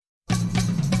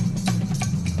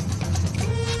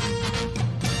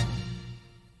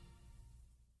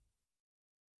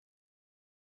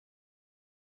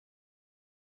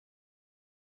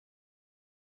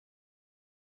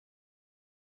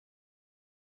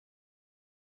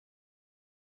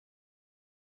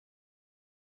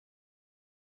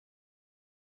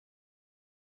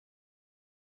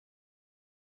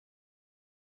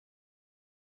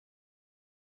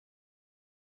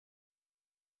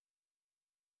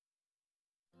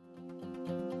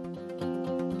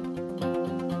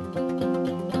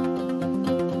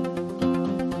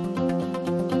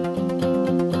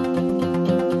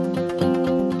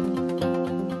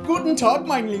Tag,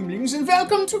 mein Lieblings, and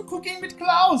welcome to Cooking with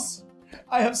Klaus.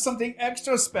 I have something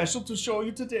extra special to show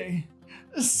you today.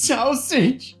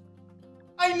 Sausage.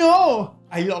 I know,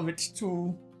 I love it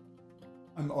too.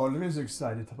 I'm always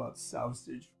excited about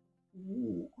sausage.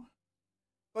 Ooh.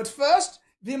 But first,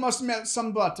 we must melt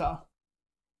some butter.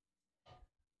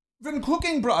 When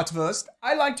cooking bratwurst,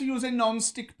 I like to use a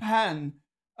non-stick pan.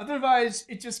 Otherwise,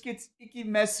 it just gets icky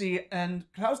messy, and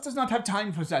Klaus does not have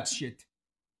time for that shit.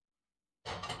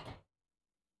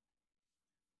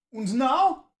 And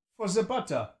now, for the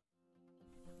butter.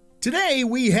 Today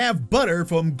we have butter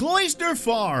from Gloister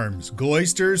Farms.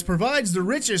 Gloisters provides the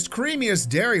richest, creamiest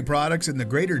dairy products in the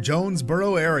greater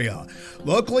Jonesboro area.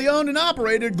 Locally owned and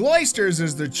operated, Gloisters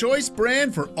is the choice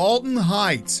brand for Alton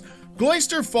Heights.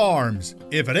 Gloister Farms.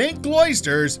 If it ain't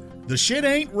Gloisters, the shit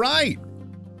ain't right.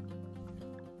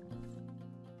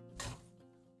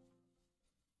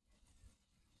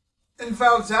 And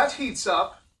while that heats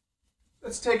up,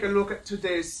 let's take a look at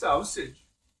today's sausage.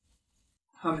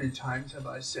 How many times have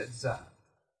I said that?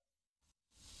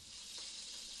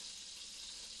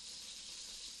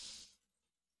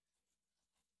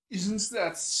 Isn't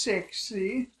that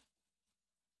sexy?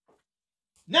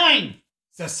 Nine!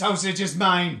 The sausage is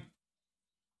mine!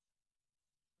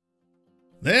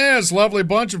 This lovely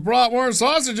bunch of bratwurst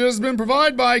sausages has been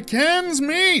provided by Ken's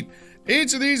Meat.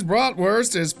 Each of these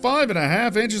bratwursts is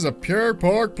 5.5 inches of pure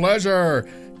pork pleasure.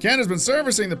 Ken has been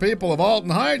servicing the people of Alton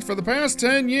Heights for the past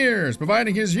 10 years,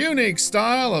 providing his unique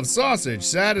style of sausage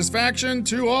satisfaction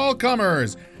to all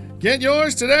comers. Get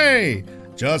yours today.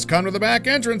 Just come to the back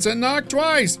entrance and knock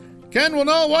twice. Ken will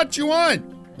know what you want.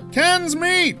 Ken's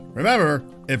Meat. Remember,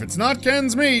 if it's not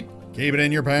Ken's Meat, keep it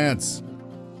in your pants.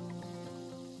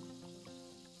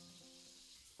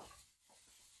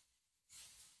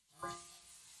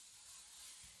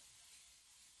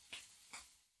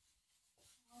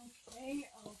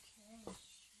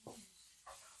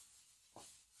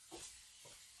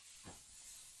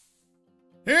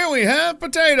 Here we have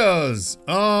potatoes.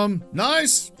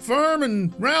 Nice, firm,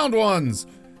 and round ones.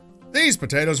 These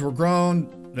potatoes were grown,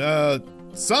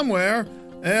 somewhere,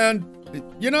 and,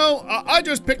 I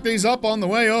just picked these up on the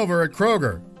way over at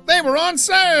Kroger. They were on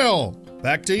sale!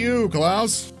 Back to you,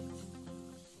 Klaus.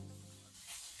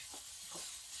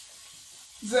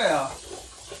 There.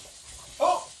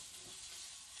 Oh!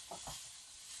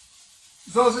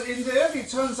 Those are in there, we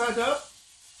turn that up.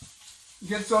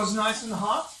 Get those nice and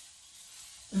hot.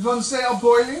 And once they are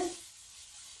boiling,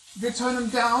 we turn them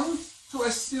down to a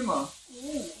simmer.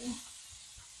 Ooh.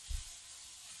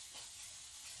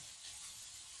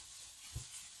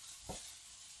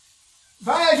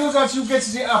 While I do that, you get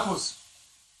the apples.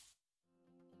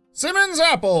 Simmons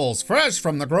apples, fresh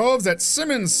from the groves at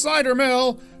Simmons Cider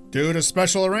Mill. Due to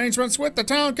special arrangements with the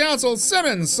town council,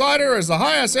 Simmons Cider is the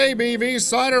highest ABV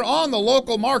cider on the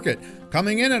local market,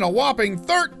 coming in at a whopping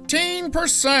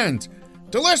 13%.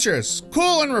 Delicious,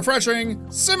 cool, and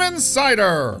refreshing Simmons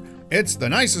Cider. It's the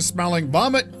nicest smelling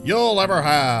vomit you'll ever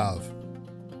have.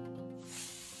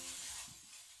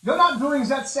 You're not doing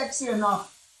that sexy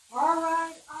enough. All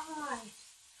right.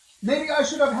 Maybe I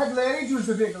should have had Larry do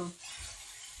the wiggle.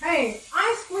 Hey,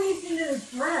 I squeezed into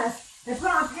this dress and put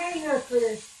on pantyhose for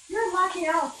this. You're lucky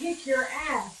I'll kick your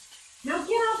ass. Now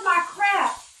get off my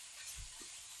crap.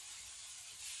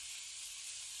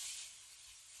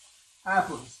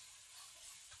 Apples.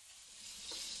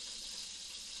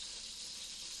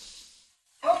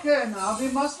 Okay, now, we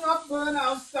must not burn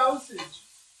our sausage.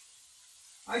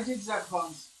 I did that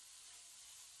once.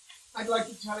 I'd like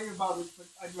to tell you about it, but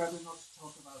I'd rather not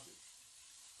talk about it.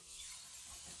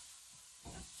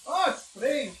 Oh, it's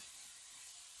spring.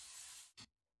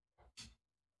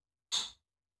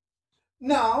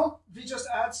 Now, we just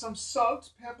add some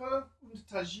salt, pepper, and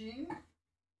tagine.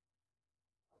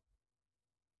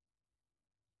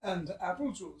 And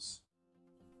apple juice.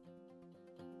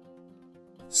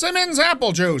 Simmons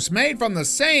apple juice, made from the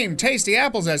same tasty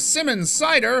apples as Simmons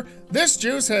cider. This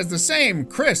juice has the same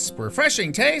crisp,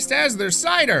 refreshing taste as their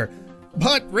cider.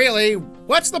 But really,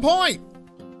 what's the point?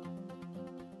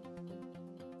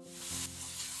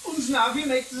 And now we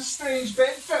make the strange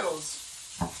bedfellows.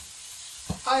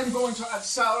 I'm going to add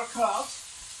sauerkraut,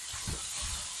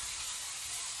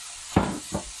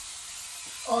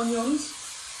 onions,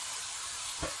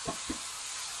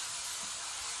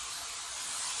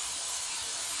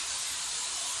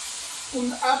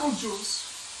 and apple juice.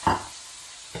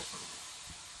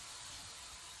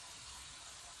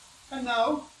 And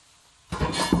now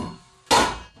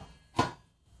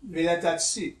we let that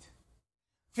sit.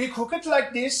 We cook it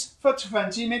like this for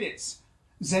 20 minutes.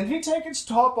 Then we take its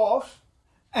top off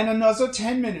and another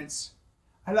 10 minutes.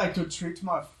 I like to treat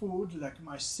my food like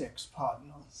my sex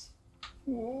partners.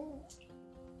 Whoa.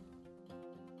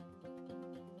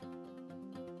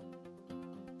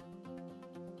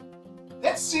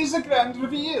 Let's see the grand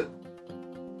reveal.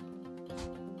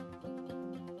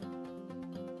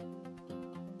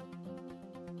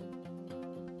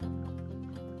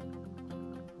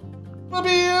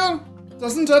 Reveal!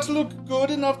 Doesn't that look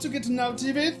good enough to get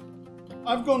naughty with?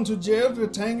 I've gone to jail for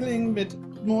tangling with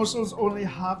morsels only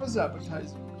half as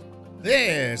appetizing.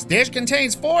 This dish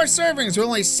contains 4 servings with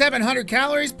only 700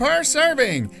 calories per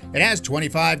serving. It has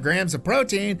 25 grams of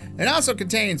protein. It also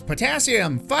contains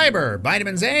potassium, fiber,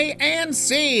 vitamins A and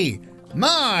C.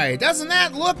 My, doesn't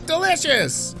that look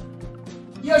delicious?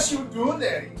 Yes, you do,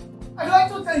 Larry. I'd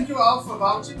like to thank you all for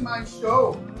watching my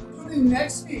show. Tune in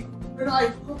next week when I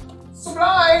cook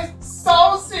surprise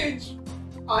sausage.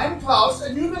 I'm Klaus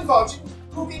and you've been watching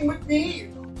Cooking with Me.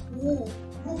 Ooh,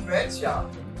 who betcha?